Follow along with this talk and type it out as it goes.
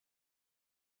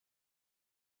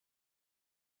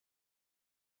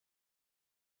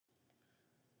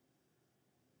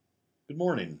Good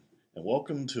morning, and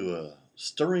welcome to a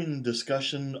stirring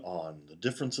discussion on the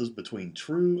differences between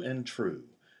true and true.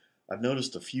 I've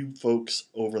noticed a few folks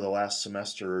over the last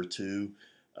semester or two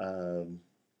um,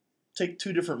 take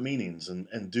two different meanings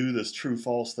and do this true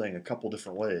false thing a couple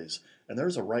different ways. And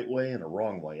there's a right way and a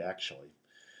wrong way, actually.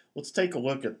 Let's take a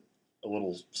look at a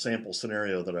little sample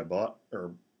scenario that I bought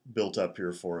or built up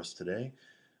here for us today.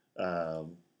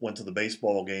 Went to the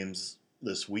baseball games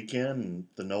this weekend. And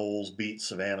the Noles beat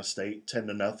Savannah State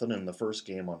 10-0 in the first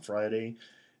game on Friday,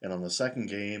 and on the second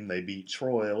game they beat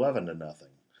Troy 11-0.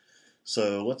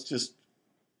 So let's just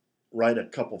write a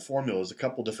couple formulas a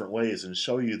couple different ways and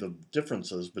show you the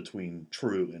differences between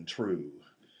true and true.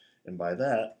 And by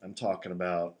that, I'm talking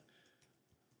about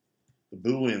the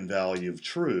Boolean value of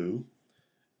true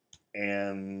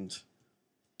and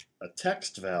a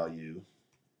text value,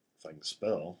 if I can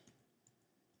spell.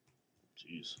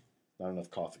 Jeez, not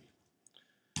enough coffee.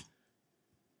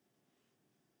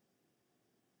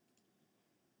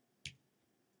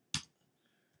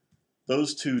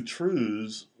 Those two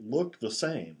truths look the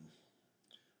same,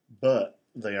 but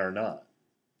they are not.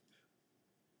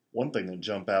 One thing that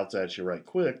jumps out at you right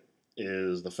quick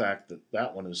is the fact that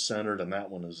that one is centered and that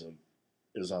one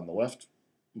is on the left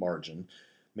margin,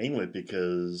 mainly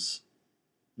because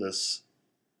this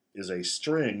is a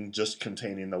string just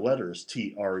containing the letters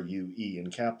TRUE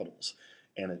in capitals,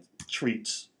 and it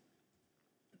treats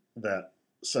that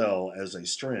cell as a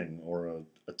string or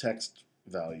a text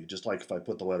value, just like if I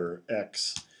put the letter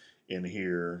X in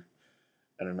here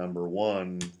and a number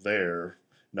 1 there,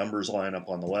 numbers line up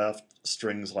on the left,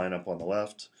 strings line up on the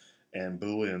left, and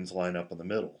Booleans line up in the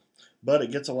middle. But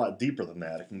it gets a lot deeper than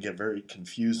that. It can get very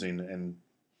confusing and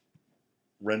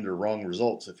render wrong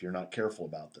results if you're not careful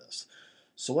about this.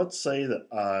 So let's say that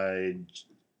I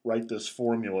write this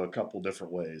formula a couple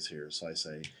different ways here. So I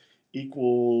say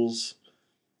equals.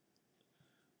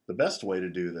 The best way to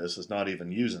do this is not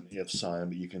even use an if sign,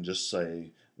 but you can just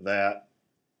say that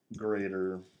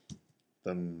greater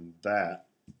than that,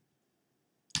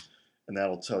 and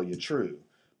that'll tell you true.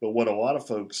 But what a lot of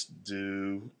folks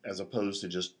do, as opposed to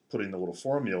just putting the little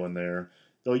formula in there,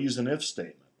 they'll use an if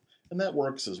statement. And that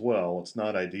works as well. It's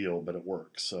not ideal, but it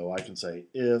works. So I can say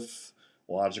if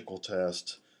logical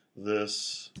test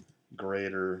this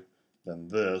greater than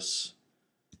this,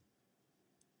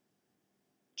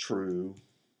 true,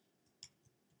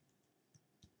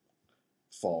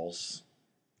 false,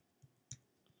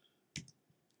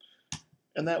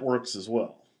 and that works as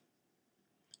well.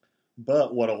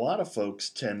 But what a lot of folks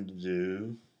tend to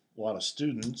do, a lot of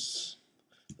students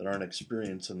that aren't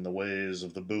experienced in the ways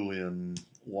of the Boolean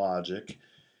logic,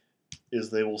 is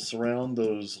they will surround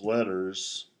those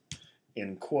letters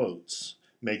in quotes,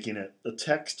 making it a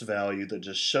text value that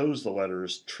just shows the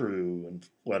letters true and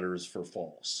letters for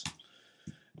false.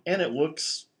 And it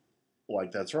looks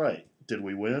like that's right. Did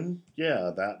we win?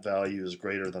 Yeah, that value is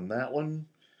greater than that one.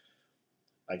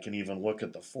 I can even look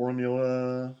at the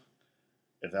formula,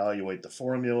 evaluate the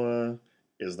formula.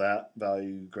 Is that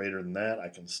value greater than that? I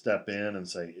can step in and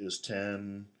say, is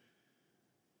 10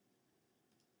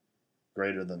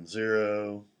 greater than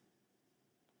 0?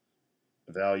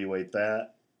 Evaluate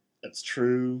that. It's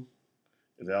true.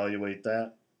 Evaluate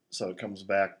that. So it comes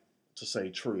back to say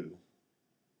true.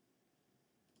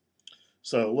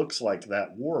 So it looks like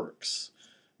that works.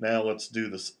 Now let's do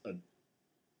this a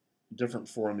different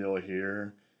formula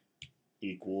here.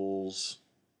 Equals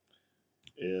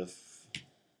if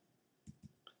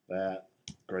that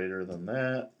greater than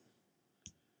that,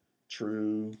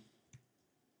 true,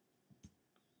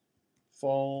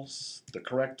 false, the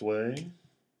correct way.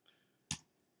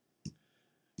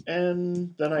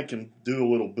 And then I can do a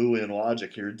little Boolean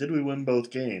logic here. Did we win both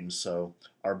games? So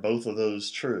are both of those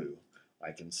true?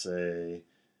 I can say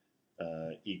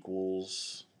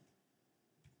equals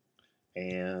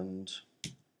and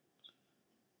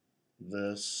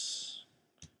this,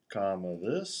 comma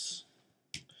this.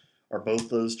 Are both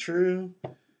those true?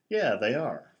 Yeah, they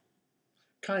are.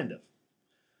 Kind of.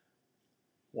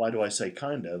 Why do I say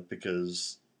kind of?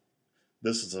 Because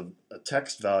this is a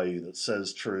text value that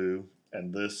says true,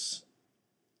 and this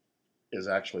is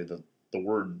actually the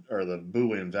word or the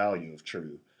Boolean value of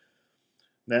true.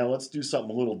 Now let's do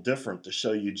something a little different to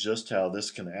show you just how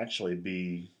this can actually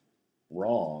be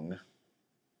wrong.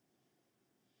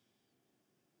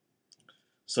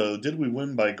 So did we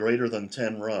win by greater than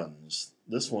 10 runs?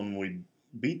 This one we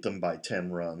beat them by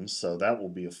 10 runs, so that will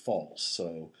be a false.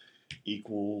 So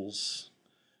equals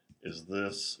is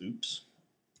this, oops,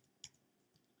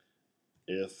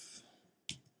 if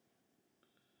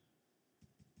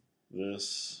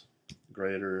this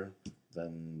greater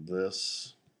than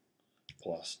this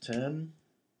plus 10.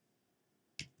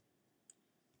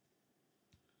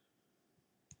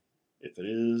 it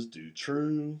is, do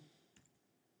true.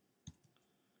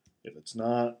 If it's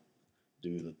not,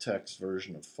 do the text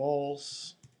version of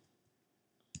false.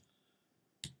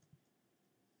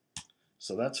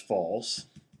 So that's false.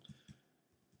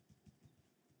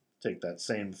 Take that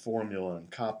same formula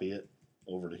and copy it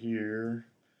over to here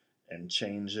and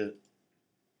change it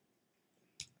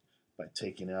by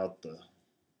taking out the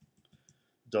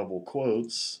double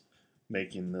quotes,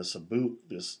 making this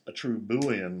a true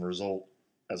Boolean result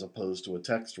as opposed to a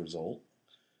text result.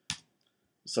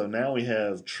 So now we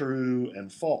have true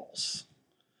and false.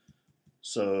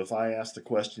 So if I ask the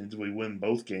question, do we win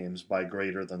both games by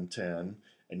greater than 10,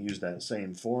 and use that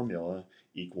same formula,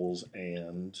 equals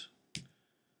and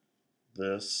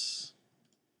this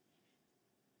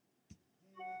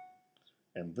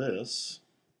and this,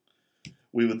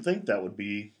 we would think that would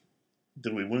be,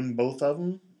 did we win both of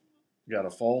them? Got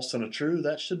a false and a true,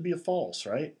 that should be a false,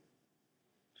 right?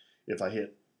 If I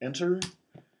hit enter,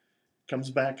 comes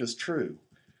back as true.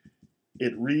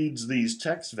 It reads these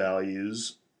text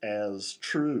values as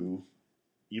true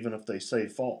even if they say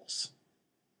false.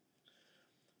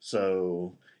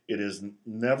 So it is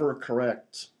never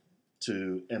correct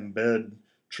to embed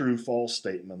true false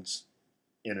statements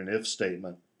in an if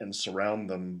statement and surround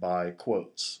them by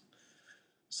quotes.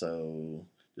 So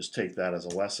just take that as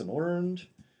a lesson learned,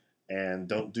 and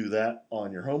don't do that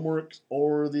on your homework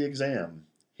or the exam.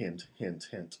 Hint, hint,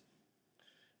 hint.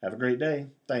 Have a great day.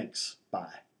 Thanks.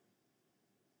 Bye.